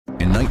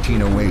In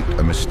 1908,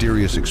 a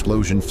mysterious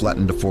explosion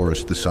flattened a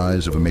forest the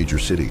size of a major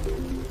city,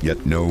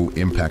 yet no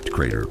impact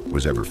crater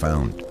was ever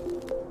found.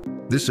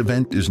 This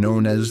event is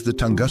known as the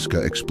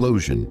Tunguska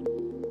explosion,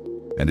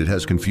 and it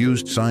has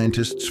confused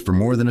scientists for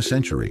more than a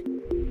century.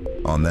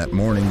 On that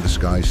morning, the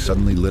sky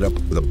suddenly lit up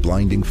with a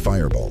blinding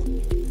fireball.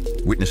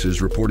 Witnesses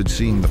reported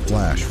seeing the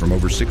flash from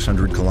over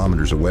 600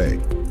 kilometers away.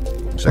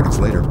 Seconds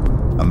later,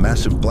 a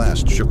massive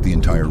blast shook the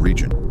entire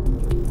region.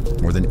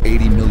 More than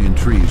 80 million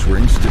trees were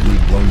instantly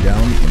blown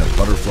down in a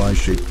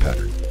butterfly-shaped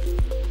pattern.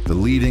 The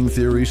leading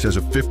theory says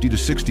a 50 to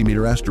 60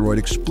 meter asteroid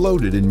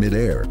exploded in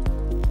midair,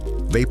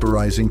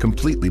 vaporizing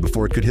completely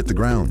before it could hit the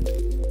ground.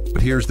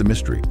 But here's the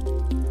mystery.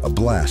 A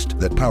blast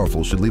that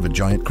powerful should leave a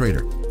giant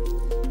crater.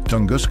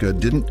 Tunguska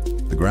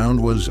didn't. The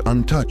ground was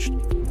untouched.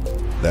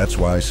 That's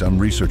why some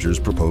researchers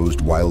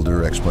proposed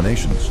wilder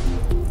explanations,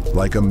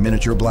 like a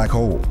miniature black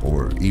hole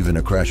or even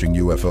a crashing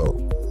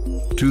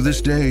UFO. To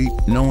this day,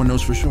 no one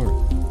knows for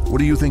sure. What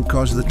do you think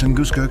caused the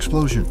Tunguska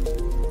explosion?